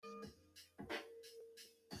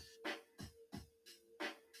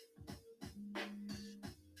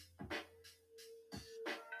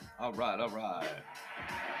All right, all right.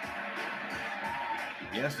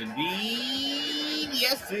 Yes, indeed.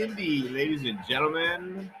 Yes, indeed. Ladies and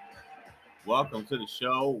gentlemen, welcome to the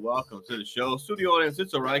show. Welcome to the show. Studio audience,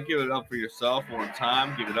 it's all right. Give it up for yourself one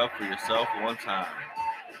time. Give it up for yourself one time.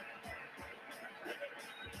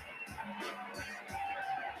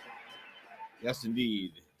 Yes,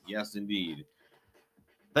 indeed. Yes, indeed.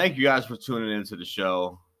 Thank you guys for tuning into the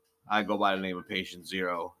show. I go by the name of Patient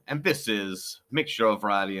Zero, and this is Mixture of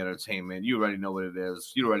Variety Entertainment. You already know what it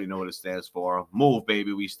is. You already know what it stands for. Move,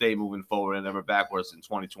 baby. We stay moving forward and never backwards in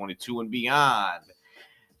 2022 and beyond.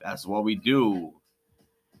 That's what we do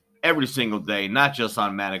every single day, not just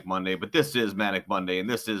on Manic Monday, but this is Manic Monday, and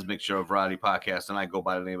this is Mixture of Variety Podcast, and I go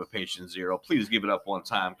by the name of Patient Zero. Please give it up one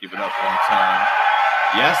time. Give it up one time.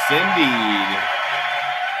 Yes, indeed.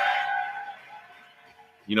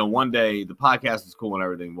 You know, one day, the podcast is cool and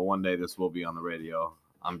everything, but one day this will be on the radio.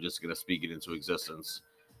 I'm just going to speak it into existence.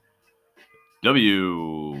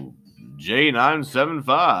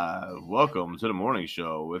 WJ975. Welcome to the morning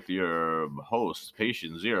show with your host,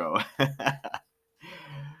 Patient Zero.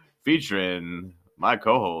 Featuring my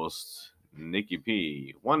co-host, Nikki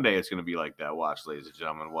P. One day it's going to be like that. Watch, ladies and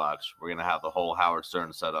gentlemen, watch. We're going to have the whole Howard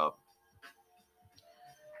Stern set up.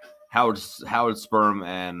 Howard Sperm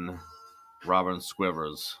and Robin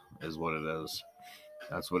Squivers is what it is.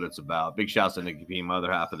 That's what it's about. Big shouts to Nikki P, my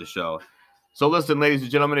other half of the show. So listen, ladies and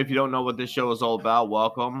gentlemen, if you don't know what this show is all about,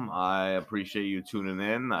 welcome. I appreciate you tuning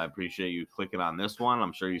in. I appreciate you clicking on this one.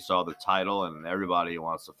 I'm sure you saw the title, and everybody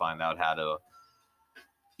wants to find out how to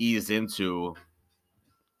ease into,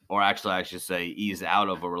 or actually I should say ease out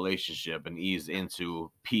of a relationship and ease into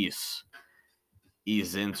peace,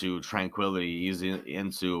 ease into tranquility, ease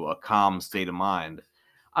into a calm state of mind.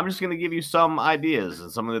 I'm just going to give you some ideas and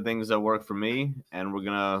some of the things that work for me, and we're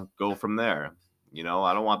going to go from there. You know,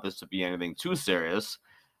 I don't want this to be anything too serious.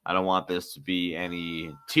 I don't want this to be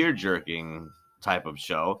any tear-jerking type of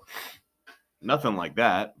show. Nothing like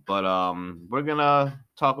that. But we're going to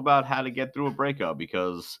talk about how to get through a breakup,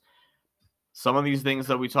 because some of these things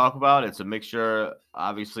that we talk about, it's a mixture.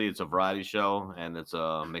 Obviously, it's a variety show, and it's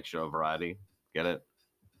a mixture of variety. Get it?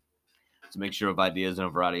 It's a mixture of ideas and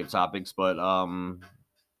a variety of topics, but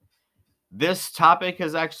this topic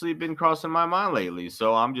has actually been crossing my mind lately,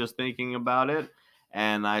 so I'm just thinking about it,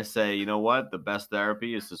 and I say, you know what? The best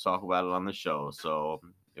therapy is to talk about it on the show. So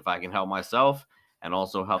if I can help myself and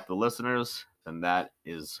also help the listeners, then that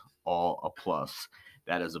is all a plus.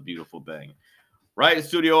 That is a beautiful thing. Right,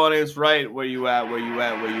 studio audience, right? Where you at? Where you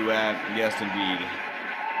at? Where you at? Yes, indeed.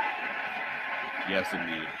 Yes,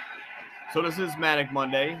 indeed. So this is Manic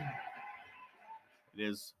Monday. It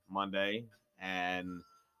is Monday, and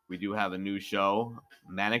we do have a new show,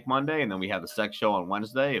 Manic Monday, and then we have the sex show on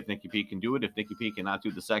Wednesday. If Nikki P can do it, if Nikki P cannot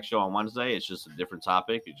do the sex show on Wednesday, it's just a different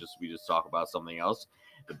topic. We just talk about something else.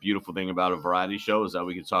 The beautiful thing about a variety show is that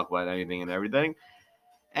we can talk about anything and everything,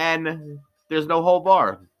 and there's no whole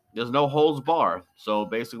bar. There's no holds bar. So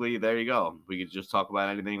basically, there you go. We could just talk about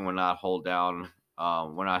anything. We're not held down.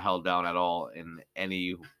 We're not held down at all in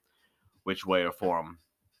any which way or form.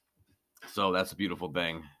 So that's a beautiful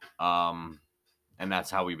thing. And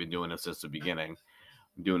that's how we've been doing it since the beginning.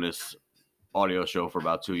 I'm doing this audio show for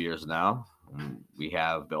about 2 years now. We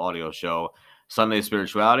have the audio show Sunday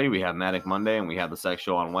Spirituality, we have Manic Monday, and we have the sex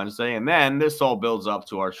show on Wednesday. And then this all builds up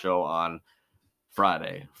to our show on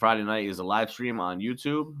Friday. Friday night is a live stream on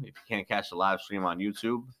YouTube. If you can't catch the live stream on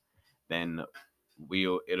YouTube, then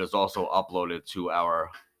it is also uploaded to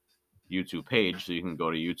our YouTube page. So you can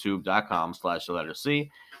go to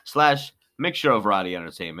youtube.com/C/Mixture of Variety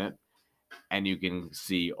Entertainment, and you can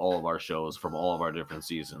see all of our shows from all of our different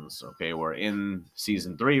seasons. Okay, we're in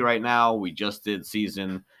season 3 right now. We just did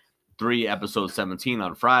season 3, episode 17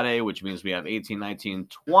 on Friday, which means we have 18, 19,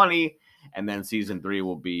 20, and then season 3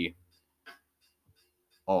 will be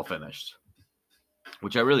all finished,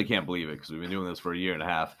 which I really can't believe it, because we've been doing this for a year and a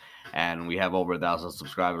half, and we have over 1,000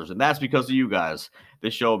 subscribers, and that's because of you guys.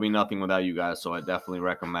 This show will be nothing without you guys, so I definitely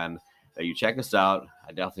recommend that you check us out.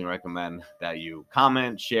 I definitely recommend that you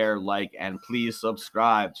comment, share, like, and please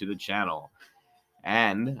subscribe to the channel.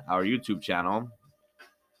 And our YouTube channel,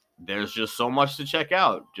 there's just so much to check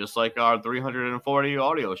out. Just like our 340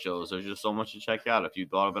 audio shows, there's just so much to check out. If you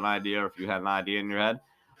thought of an idea, or if you had an idea in your head,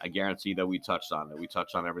 I guarantee that we touched on it. We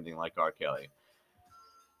touched on everything like R. Kelly.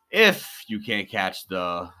 If you can't catch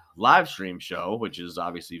the live stream show, which is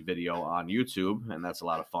obviously video on YouTube, and that's a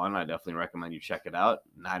lot of fun, I definitely recommend you check it out.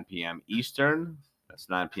 9 p.m. Eastern. That's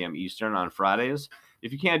 9 p.m. Eastern on Fridays.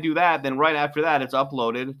 If you can't do that, then right after that, it's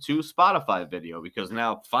uploaded to Spotify video, because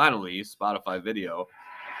now, finally, Spotify video,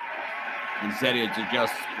 instead of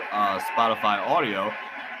just Spotify audio,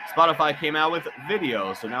 Spotify came out with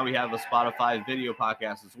video, so now we have a Spotify video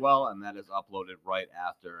podcast as well, and that is uploaded right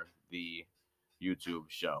after the YouTube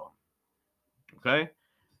show. Okay?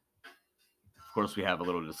 Of course, we have a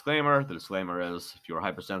little disclaimer. The disclaimer is, if you're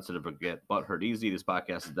hypersensitive or get butthurt easy, this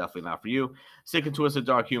podcast is definitely not for you. Sick and twisted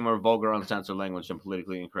dark humor, vulgar, uncensored language, and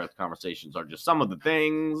politically incorrect conversations are just some of the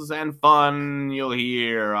things and fun you'll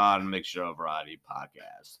hear on Mixture of Variety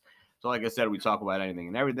podcast. So like I said, we talk about anything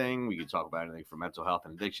and everything. We can talk about anything from mental health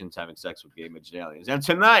and addictions, having sex with gay midget aliens. And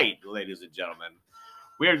tonight, ladies and gentlemen,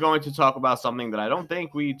 we are going to talk about something that I don't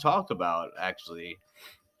think we talked about, actually,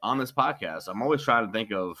 on this podcast. I'm always trying to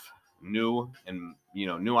think of new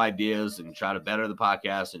ideas and try to better the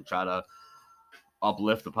podcast and try to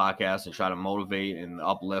uplift the podcast and try to motivate and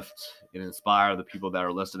uplift and inspire the people that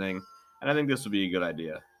are listening. And I think this would be a good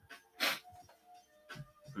idea.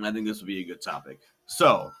 And I think this would be a good topic.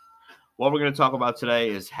 So, what we're going to talk about today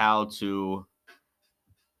is how to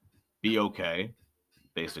be okay,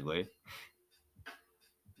 basically,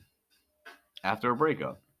 after a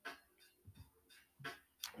breakup.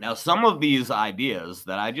 Now, some of these ideas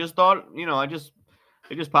that I just thought,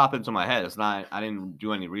 they just popped into my head. It's not, I didn't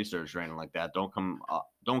do any research or anything like that.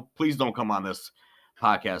 Please don't come on this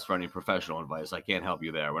podcast for any professional advice. I can't help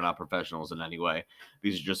you there. We're not professionals in any way.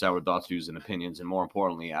 These are just our thoughts, views, and opinions, and more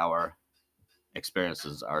importantly, our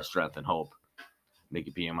experiences, our strength and hope. Nikki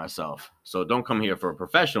P and myself. So don't come here for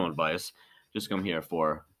professional advice. Just come here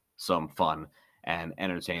for some fun and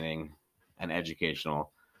entertaining and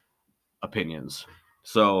educational opinions.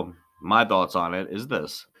 So my thoughts on it is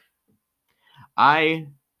this. I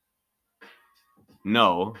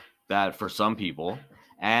know that for some people,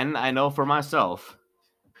 and I know for myself,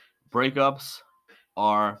 breakups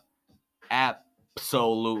are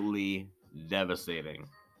absolutely devastating.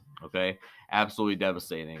 Okay? Absolutely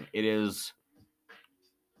devastating. It is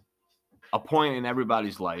a point in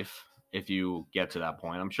everybody's life if you get to that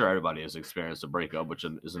point. I'm sure everybody has experienced a breakup, which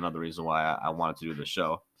is another reason why I wanted to do this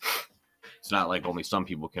show. It's not like only some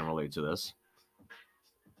people can relate to this.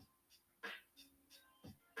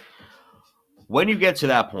 When you get to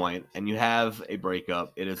that point and you have a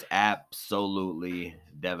breakup, it is absolutely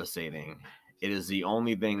devastating. It is the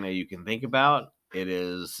only thing that you can think about.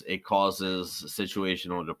 It causes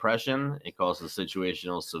situational depression. It causes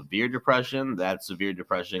situational severe depression. That severe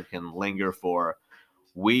depression can linger for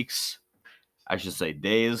weeks, I should say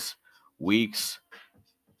days, weeks,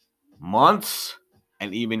 months,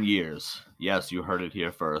 and even years. Yes, you heard it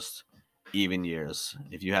here first. Even years.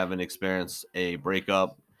 If you haven't experienced a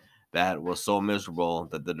breakup that was so miserable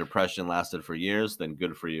that the depression lasted for years, then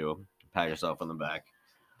good for you. Pat yourself on the back.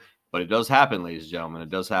 But it does happen, ladies and gentlemen. It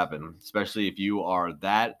does happen, especially if you are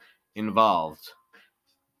that involved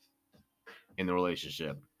in the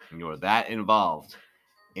relationship, and you are that involved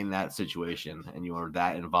in that situation, and you are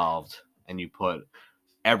that involved, and you put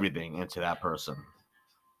everything into that person.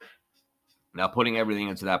 Now, putting everything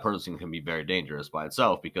into that person can be very dangerous by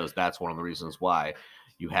itself, because that's one of the reasons why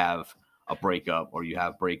you have a breakup or you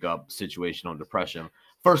have breakup situational depression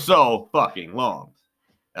for so fucking long.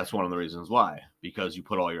 That's one of the reasons why, because you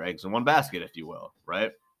put all your eggs in one basket, if you will,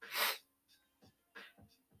 right?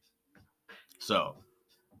 So,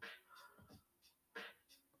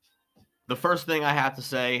 the first thing I have to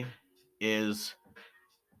say is,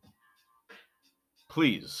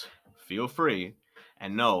 please feel free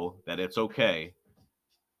and know that it's okay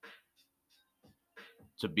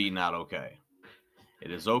to be not okay.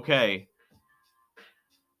 It is okay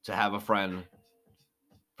to have a friend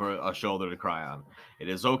for a shoulder to cry on. It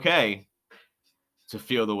is okay to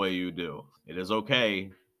feel the way you do. It is okay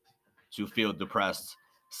to feel depressed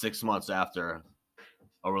 6 months after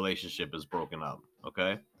a relationship is broken up,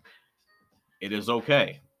 okay? It is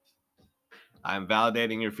okay. I'm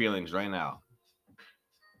validating your feelings right now,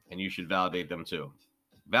 and you should validate them too.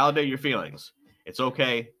 Validate your feelings. It's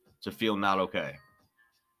okay to feel not okay.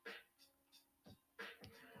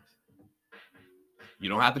 You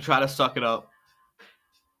don't have to try to suck it up.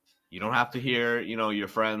 You don't have to hear, your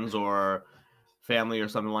friends or family or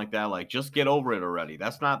something like that. Like, just get over it already.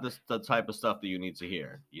 That's not the type of stuff that you need to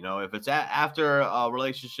hear. If it's after a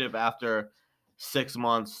relationship, after 6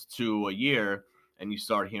 months to a year, and you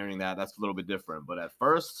start hearing that, that's a little bit different. But at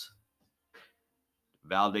first,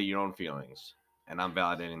 validate your own feelings. And I'm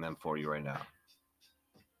validating them for you right now.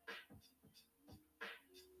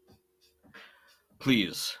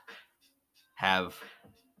 Please have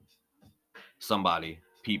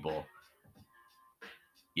people,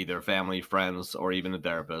 either family, friends, or even a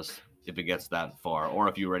therapist, if it gets that far. Or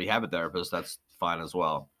if you already have a therapist, that's fine as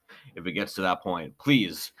well. If it gets to that point,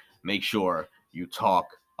 please make sure you talk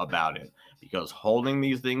about it. Because holding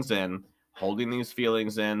these things in, holding these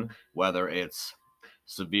feelings in, whether it's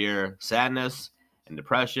severe sadness and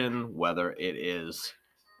depression, whether it is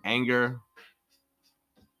anger,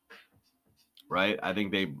 right?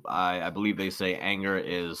 I believe they say anger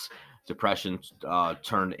is depression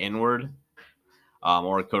turned inward,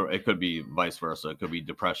 or it could be vice versa. It could be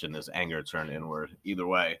depression is anger turned inward. Either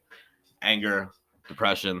way, anger,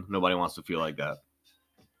 depression, nobody wants to feel like that.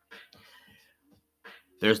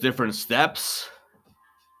 There's different steps.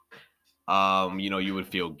 You would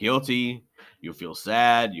feel guilty, you'll feel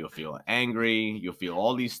sad, you'll feel angry, you'll feel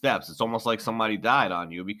all these steps. It's almost like somebody died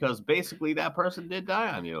on you, because basically that person did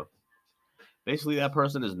die on you. Basically, that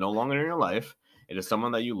person is no longer in your life. It is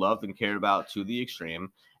someone that you loved and cared about to the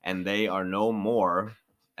extreme, and they are no more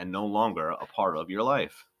and no longer a part of your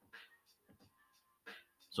life.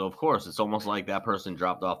 So, of course, it's almost like that person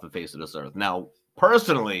dropped off the face of this earth. Now,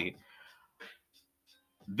 personally,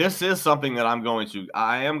 this is something that I am going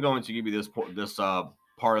to give you this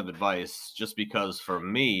part of advice, just because for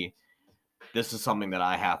me, this is something that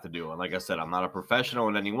I have to do. And like I said, I'm not a professional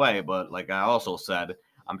in any way, but like I also said,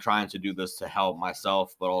 I'm trying to do this to help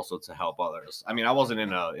myself, but also to help others. I mean, I wasn't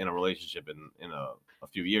in a relationship in a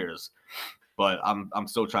few years, but I'm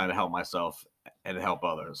still trying to help myself and help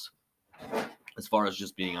others, as far as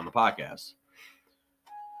just being on the podcast.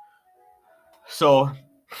 So,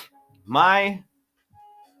 my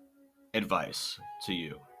advice to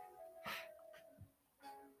you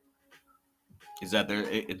is that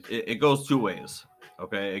it goes two ways.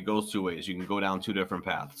 Okay, it goes two ways. You can go down two different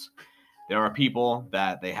paths. There are people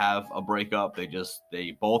that they have a breakup.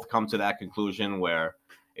 They both come to that conclusion where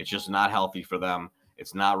it's just not healthy for them.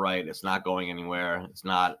 It's not right. It's not going anywhere. It's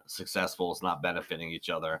not successful. It's not benefiting each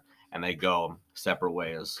other. And they go separate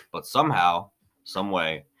ways. But somehow, some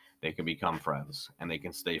way, they can become friends. And they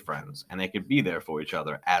can stay friends. And they can be there for each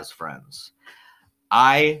other as friends.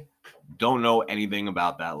 I don't know anything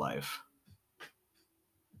about that life.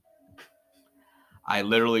 I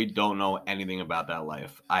literally don't know anything about that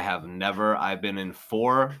life. I've been in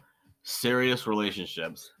 4 serious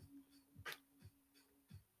relationships,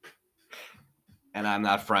 and I'm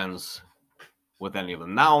not friends with any of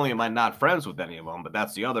them. Not only am I not friends with any of them, but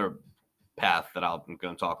that's the other path that I'm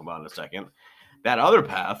going to talk about in a second. That other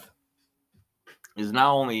path is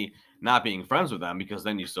not only not being friends with them, because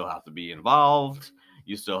then you still have to be involved.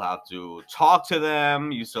 You still have to talk to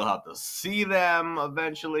them. You still have to see them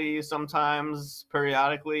eventually, sometimes,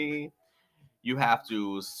 periodically. You have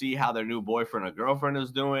to see how their new boyfriend or girlfriend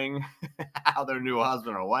is doing, how their new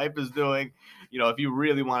husband or wife is doing. If you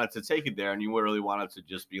really wanted to take it there and you really wanted to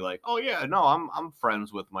just be like, oh yeah, no, I'm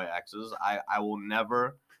friends with my exes, I will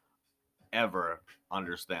never, ever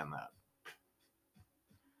understand that.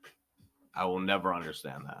 I will never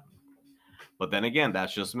understand that. But then again,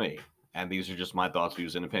 that's just me. And these are just my thoughts,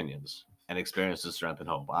 views, and opinions, and experiences, strength, and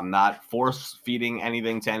hope. I'm not force feeding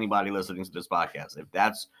anything to anybody listening to this podcast. If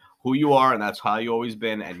that's who you are and that's how you always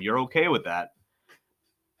been, and you're okay with that,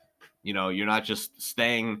 you're not just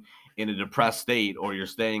staying in a depressed state, or you're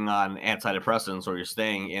staying on antidepressants, or you're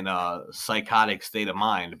staying in a psychotic state of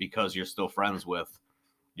mind because you're still friends with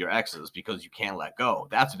your exes because you can't let go.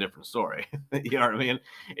 That's a different story. You know what I mean?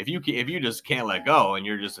 If you just can't let go and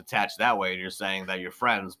you're just attached that way, and you're saying that you're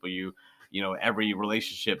friends, but every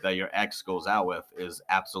relationship that your ex goes out with is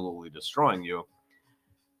absolutely destroying you,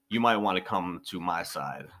 you might want to come to my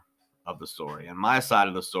side of the story. And my side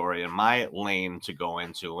of the story, and my lane to go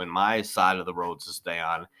into, and my side of the road to stay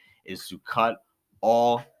on, is to cut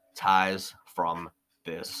all ties from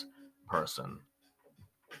this person.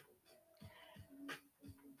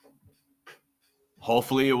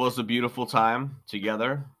 Hopefully it was a beautiful time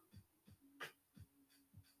together.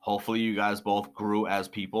 Hopefully you guys both grew as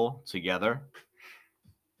people together.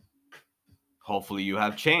 Hopefully you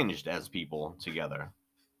have changed as people together.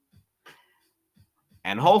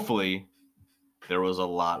 And hopefully there was a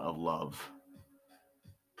lot of love.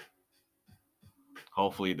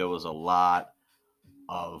 Hopefully there was a lot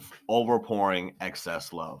of overpouring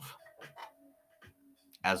excess love,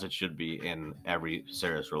 as it should be in every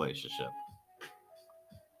serious relationship.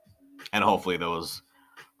 And hopefully there was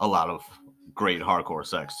a lot of great hardcore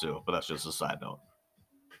sex too, but that's just a side note.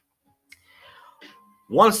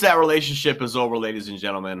 Once that relationship is over, ladies and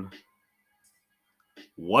gentlemen,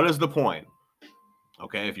 what is the point?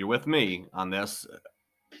 Okay, if you're with me on this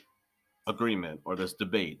agreement or this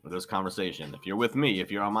debate or this conversation, if you're with me,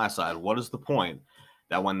 if you're on my side, what is the point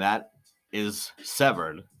that when that is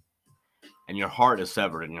severed, and your heart is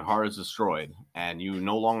severed and your heart is destroyed, and you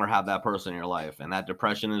no longer have that person in your life, and that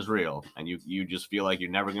depression is real, and you just feel like you're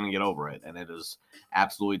never going to get over it, and it is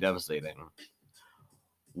absolutely devastating?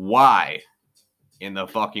 Why in the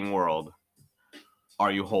fucking world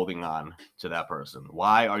are you holding on to that person?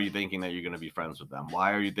 Why are you thinking that you're going to be friends with them?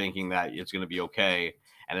 Why are you thinking that it's going to be okay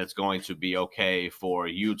and it's going to be okay for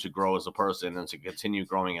you to grow as a person and to continue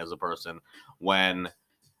growing as a person when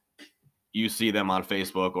you see them on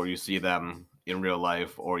Facebook or you see them in real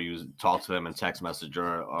life or you talk to them in text message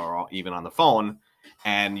or even on the phone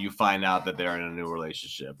and you find out that they're in a new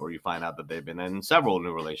relationship or you find out that they've been in several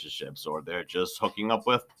new relationships or they're just hooking up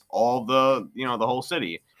with all the, the whole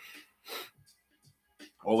city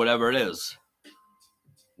or whatever it is.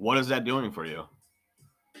 What is that doing for you?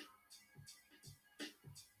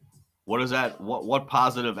 What is that? What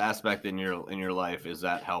positive aspect in your life is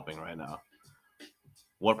that helping right now?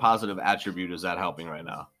 What positive attribute is that helping right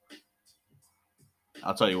now?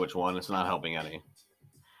 I'll tell you which one. It's not helping any.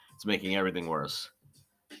 It's making everything worse.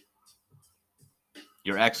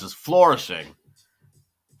 Your ex is flourishing,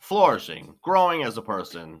 growing as a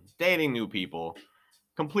person, dating new people,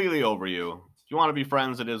 completely over you. If you want to be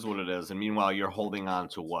friends, it is what it is. And meanwhile, you're holding on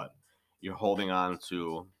to what? You're holding on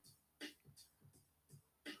to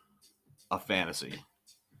a fantasy.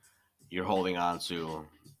 You're holding on to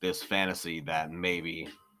this fantasy that maybe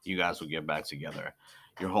you guys will get back together.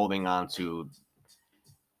 You're holding on to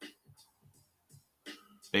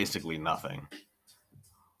basically nothing.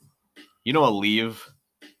 You know, a leaf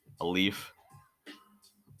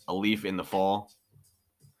in the fall.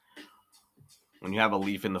 When you have a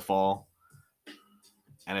leaf in the fall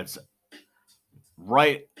and it's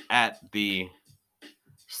right at the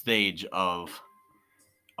stage of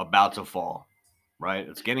about to fall, right?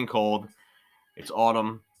 It's getting cold. It's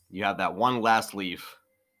autumn. You have that one last leaf.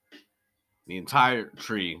 The entire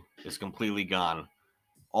tree is completely gone.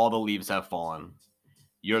 All the leaves have fallen.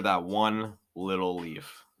 You're that one little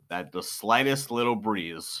leaf that the slightest little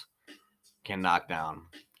breeze can knock down.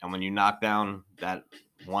 And when you knock down that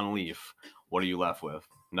one leaf, what are you left with?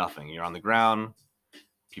 Nothing. You're on the ground.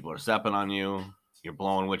 People are stepping on you. You're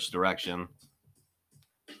blowing which direction.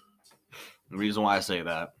 The reason why I say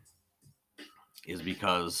that is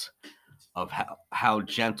because of how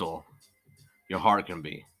gentle your heart can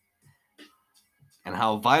be and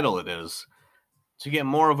how vital it is to get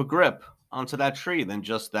more of a grip onto that tree than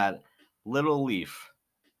just that little leaf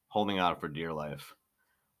holding on for dear life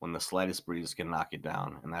when the slightest breeze can knock it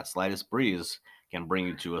down. And that slightest breeze can bring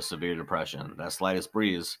you to a severe depression. That slightest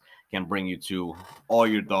breeze can bring you to all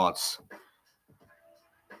your thoughts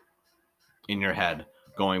in your head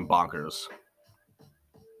going bonkers.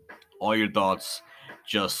 All your thoughts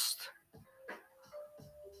just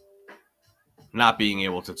not being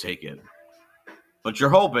able to take it. But you're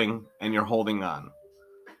hoping and you're holding on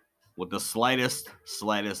with the slightest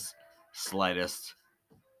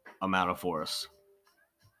amount of force.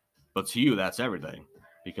 But to you, that's everything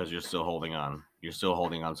because you're still holding on. You're still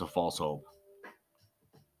holding on to false hope.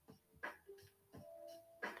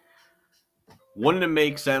 Wouldn't it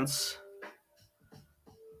make sense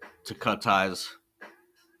to cut ties?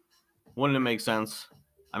 Wouldn't it make sense?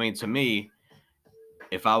 I mean, to me,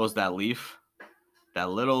 if I was that leaf, that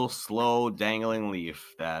little slow dangling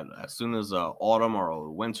leaf that as soon as an autumn or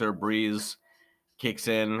a winter breeze kicks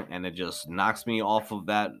in and it just knocks me off of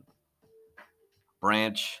that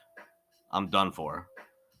branch, I'm done for.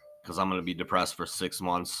 Because I'm going to be depressed for 6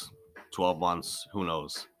 months, 12 months, who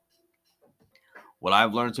knows. What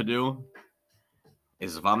I've learned to do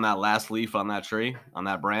is if I'm that last leaf on that tree, on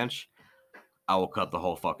that branch, I will cut the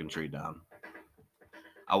whole fucking tree down.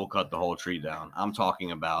 I will cut the whole tree down. I'm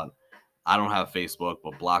talking about, I don't have Facebook,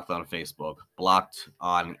 but blocked on Facebook, blocked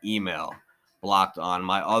on email, blocked on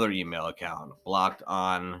my other email account, blocked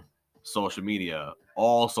on social media,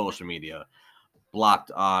 all social media,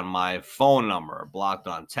 blocked on my phone number, blocked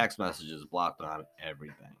on text messages, blocked on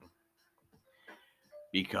everything.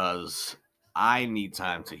 Because I need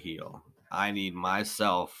time to heal. I need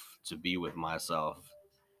myself to be with myself,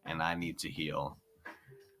 and I need to heal.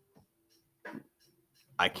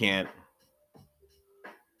 I can't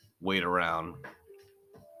wait around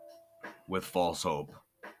with false hope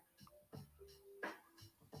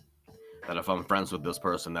that if I'm friends with this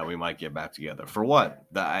person that we might get back together. For what?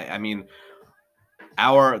 I mean, the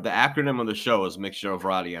acronym of the show is Mixture of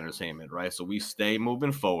Variety Entertainment, right? So we stay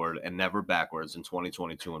moving forward and never backwards in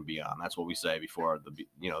 2022 and beyond. That's what we say before the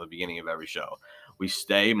beginning of every show. We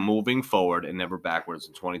stay moving forward and never backwards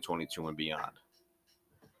in 2022 and beyond.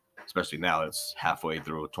 Especially now it's halfway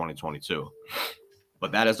through 2022.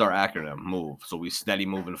 But that is our acronym, MOVE. So we steady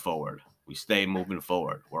moving forward. We stay moving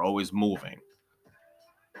forward. We're always moving.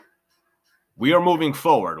 We are moving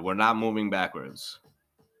forward. We're not moving backwards.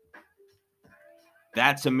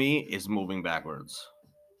 That to me is moving backwards.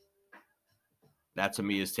 That to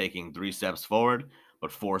me is taking 3 steps forward,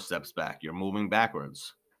 but 4 steps back. You're moving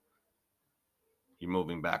backwards. You're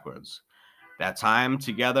moving backwards. That time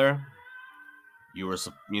together, you were,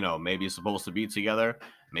 maybe supposed to be together,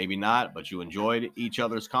 maybe not, but you enjoyed each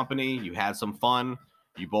other's company. You had some fun.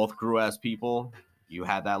 You both grew as people. You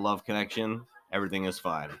had that love connection. Everything is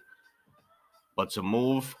fine. But to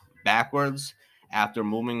move backwards after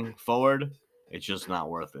moving forward, it's just not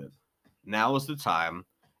worth it. Now is the time,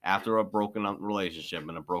 after a broken up relationship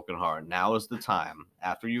and a broken heart, now is the time,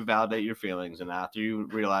 after you validate your feelings and after you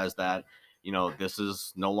realize that, this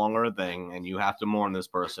is no longer a thing and you have to mourn this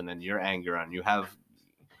person and your anger and you have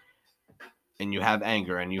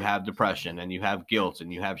anger and you have depression and you have guilt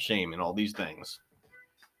and you have shame and all these things.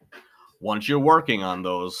 Once you're working on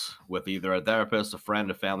those with either a therapist, a friend,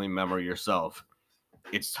 a family member, yourself,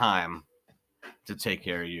 it's time to take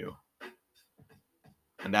care of you.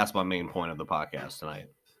 And that's my main point of the podcast tonight.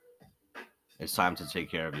 It's time to take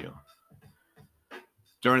care of you.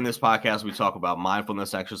 During this podcast, we talk about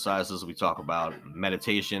mindfulness exercises. We talk about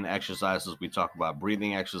meditation exercises. We talk about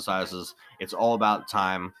breathing exercises. It's all about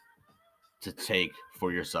time to take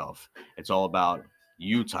for yourself. It's all about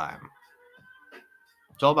you time.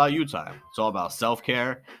 It's all about you time. It's all about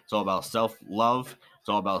self-care. It's all about self-love. It's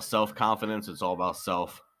all about self-confidence. It's all about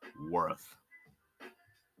self-worth.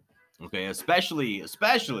 Okay, especially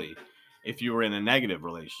if you were in a negative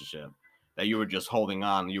relationship, that you were just holding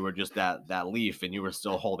on, you were just that leaf and you were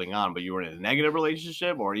still holding on, but you were in a negative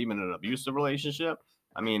relationship or even an abusive relationship.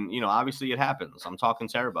 I mean, obviously it happens. I'm talking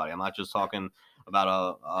to everybody. I'm not just talking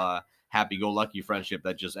about a happy-go-lucky friendship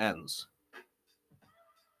that just ends.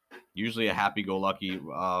 Usually a happy-go-lucky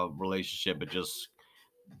relationship,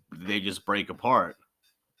 they just break apart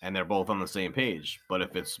and they're both on the same page. But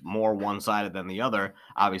if it's more one-sided than the other,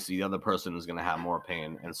 obviously the other person is going to have more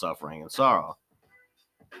pain and suffering and sorrow.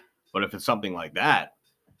 But if it's something like that,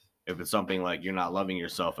 if it's something like you're not loving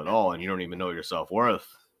yourself at all and you don't even know your self-worth,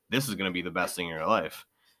 this is going to be the best thing in your life.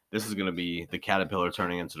 This is going to be the caterpillar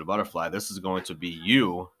turning into the butterfly. This is going to be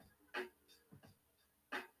you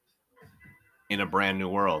in a brand new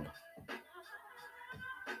world.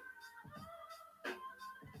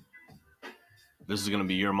 This is going to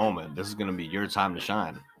be your moment. This is going to be your time to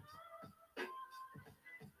shine.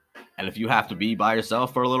 And if you have to be by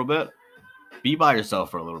yourself for a little bit, be by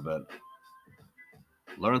yourself for a little bit.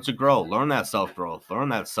 Learn to grow. Learn that self-growth. Learn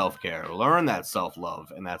that self-care. Learn that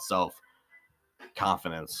self-love and that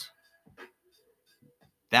self-confidence.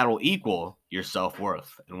 That will equal your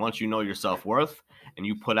self-worth. And once you know your self-worth and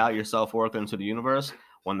you put out your self-worth into the universe,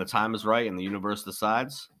 when the time is right and the universe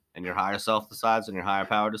decides and your higher self decides and your higher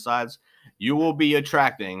power decides, you will be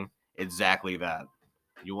attracting exactly that.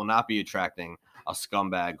 You will not be attracting a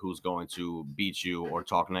scumbag who's going to beat you or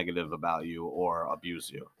talk negative about you or abuse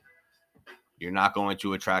you. You're not going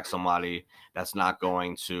to attract somebody that's not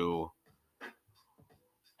going to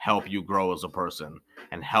help you grow as a person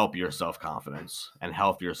and help your self-confidence and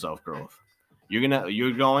help your self-growth. You're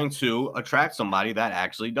going to attract somebody that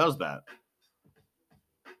actually does that.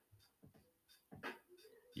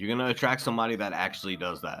 You're going to attract somebody that actually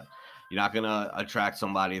does that. You're not going to attract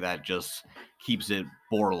somebody that just keeps it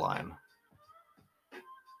borderline.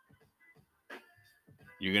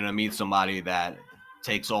 You're going to meet somebody that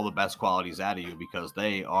takes all the best qualities out of you because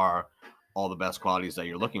they are all the best qualities that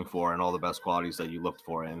you're looking for and all the best qualities that you looked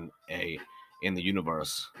for in the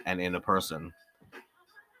universe and in a person.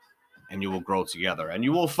 And you will grow together and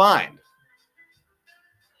you will find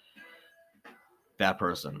that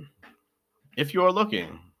person if you are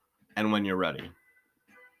looking and when you're ready.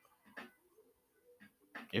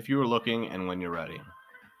 If you are looking and when you're ready.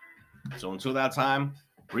 So until that time,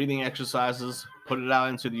 breathing exercises, put it out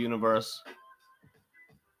into the universe,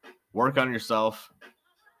 work on yourself,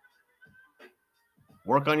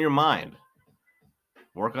 work on your mind,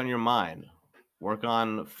 work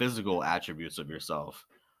on physical attributes of yourself,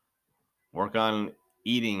 work on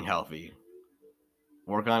eating healthy,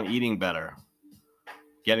 work on eating better,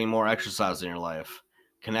 getting more exercise in your life,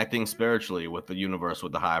 connecting spiritually with the universe,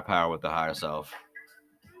 with the higher power, with the higher self.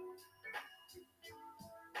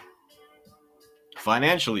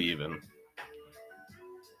 Financially even.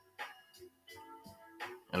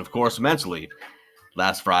 And of course, mentally.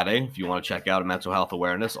 Last Friday, if you want to check out mental health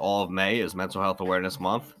awareness, all of May is Mental Health Awareness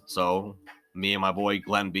Month. So me and my boy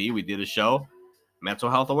Glenn B, we did a show, Mental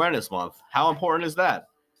Health Awareness Month. How important is that?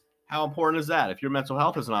 How important is that? If your mental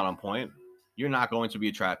health is not on point, you're not going to be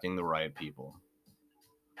attracting the right people.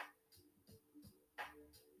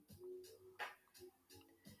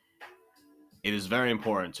 It is very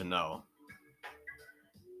important to know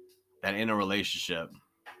that in a relationship,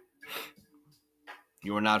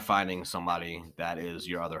 you are not finding somebody that is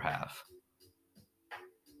your other half.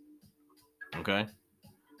 Okay?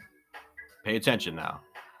 Pay attention now.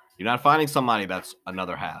 You're not finding somebody that's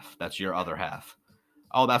another half. That's your other half.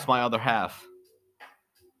 Oh, that's my other half.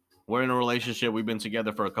 We're in a relationship. We've been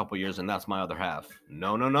together for a couple years, and that's my other half.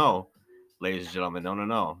 No, no, no. Ladies and gentlemen, no, no,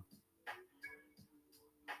 no.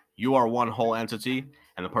 You are one whole entity,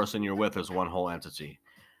 and the person you're with is one whole entity.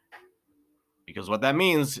 Because what that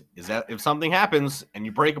means is that if something happens and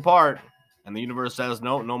you break apart and the universe says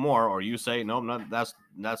no, no more, or you say no, that's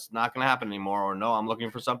not going to happen anymore, or no, I'm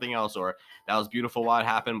looking for something else, or that was beautiful while it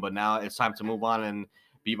happened, but now it's time to move on and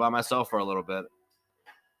be by myself for a little bit,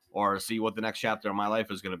 or see what the next chapter of my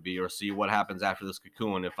life is going to be, or see what happens after this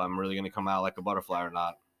cocoon, if I'm really going to come out like a butterfly or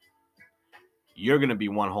not. You're going to be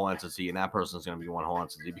one whole entity, and that person's going to be one whole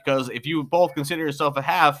entity. Because if you both consider yourself a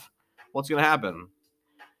half, what's going to happen?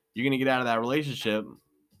 You're going to get out of that relationship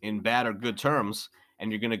in bad or good terms,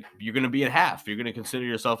 and you're going to be a half. You're going to consider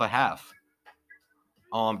yourself a half.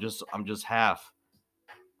 Oh, I'm just half.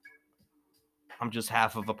 I'm just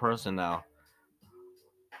half of a person now.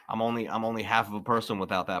 I'm only half of a person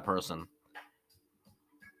without that person.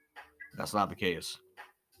 That's not the case.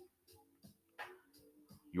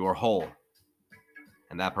 You are whole,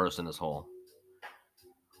 and that person is whole.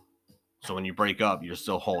 So when you break up, you're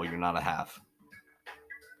still whole. You're not a half.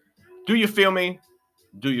 Do you feel me?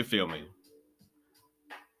 Do you feel me?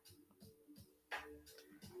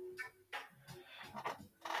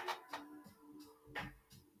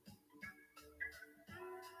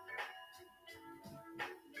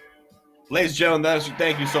 Ladies and gentlemen,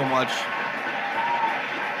 thank you so much.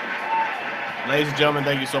 Ladies and gentlemen,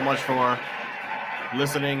 thank you so much for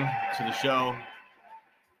listening to the show.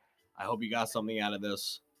 I hope you got something out of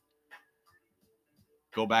this.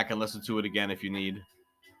 Go back and listen to it again if you need.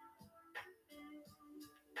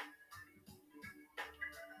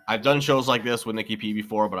 I've done shows like this with Nikki P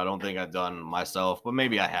before, but I don't think I've done myself. But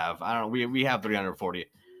maybe I have. I don't know. We have 340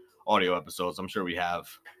 audio episodes. I'm sure we have.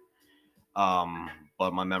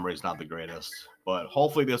 But my memory is not the greatest. But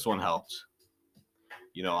hopefully this one helped.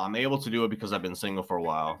 You know, I'm able to do it because I've been single for a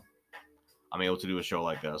while. I'm able to do a show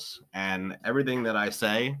like this. And everything that I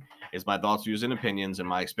say is my thoughts, views, and opinions, and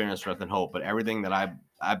my experience, strength, and hope. But everything that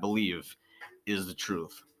I believe is the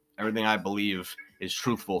truth. Everything I believe is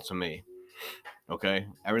truthful to me. Okay?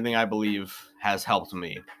 Everything I believe has helped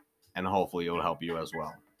me. And hopefully it will help you as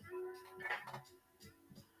well.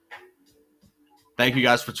 Thank you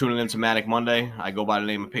guys for tuning in to Manic Monday. I go by the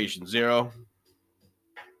name of Patient Zero.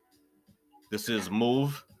 This is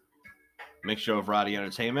Move, mixture of variety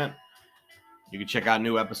entertainment. You can check out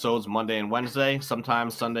new episodes Monday and Wednesday.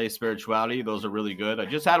 Sometimes Sunday spirituality. Those are really good. I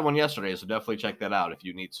just had one yesterday, so definitely check that out if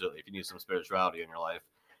you need some spirituality in your life.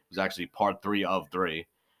 It was actually part 3 of 3.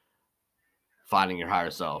 Finding your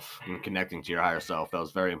higher self and connecting to your higher self. That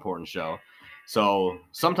was a very important show. So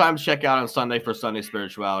sometimes check out on Sunday for Sunday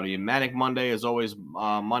spirituality. Manic Monday is always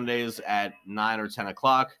Mondays at 9 or 10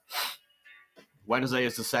 o'clock. Wednesday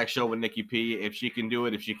is the sex show with Nikki P. If she can do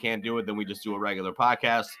it, if she can't do it, then we just do a regular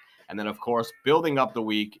podcast. And then, of course, building up the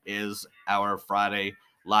week is our Friday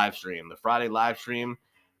live stream. The Friday live stream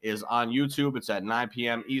is on YouTube. It's at 9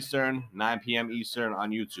 p.m. Eastern, 9 p.m. Eastern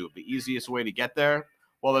on YouTube. The easiest way to get there,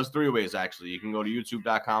 well, there's 3 ways, actually. You can go to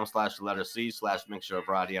youtube.com/C/mixture of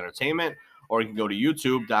variety entertainment, or you can go to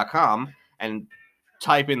youtube.com and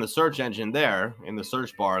type in the search engine there, in the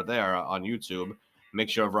search bar there on YouTube,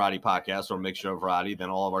 Mixture of Variety Podcast or Mixture of Variety, then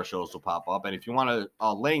all of our shows will pop up. And if you want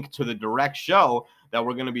a link to the direct show that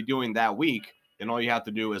we're going to be doing that week, then all you have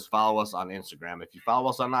to do is follow us on Instagram. If you follow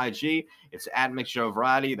us on IG, it's at Mixture of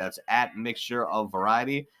Variety. That's at Mixture of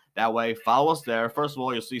Variety. That way, follow us there. First of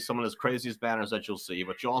all, you'll see some of the craziest banners that you'll see,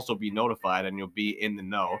 but you'll also be notified and you'll be in the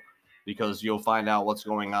know because you'll find out what's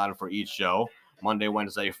going on for each show, Monday,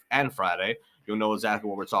 Wednesday, and Friday. You'll know exactly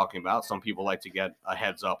what we're talking about. Some people like to get a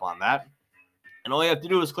heads up on that. And all you have to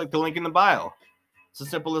do is click the link in the bio. It's as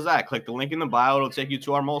simple as that. Click the link in the bio. It'll take you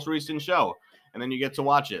to our most recent show, and then you get to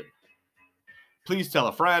watch it. Please tell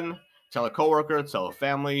a friend, tell a coworker, tell a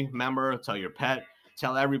family member, tell your pet,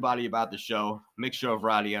 tell everybody about the show. Mixture of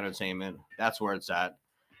Variety Entertainment. That's where it's at.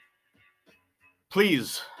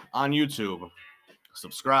 Please, on YouTube,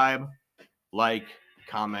 subscribe, like,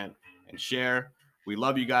 comment, and share. We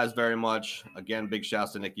love you guys very much. Again, big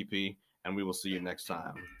shouts to Nikki P, and we will see you next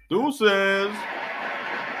time. Deuces!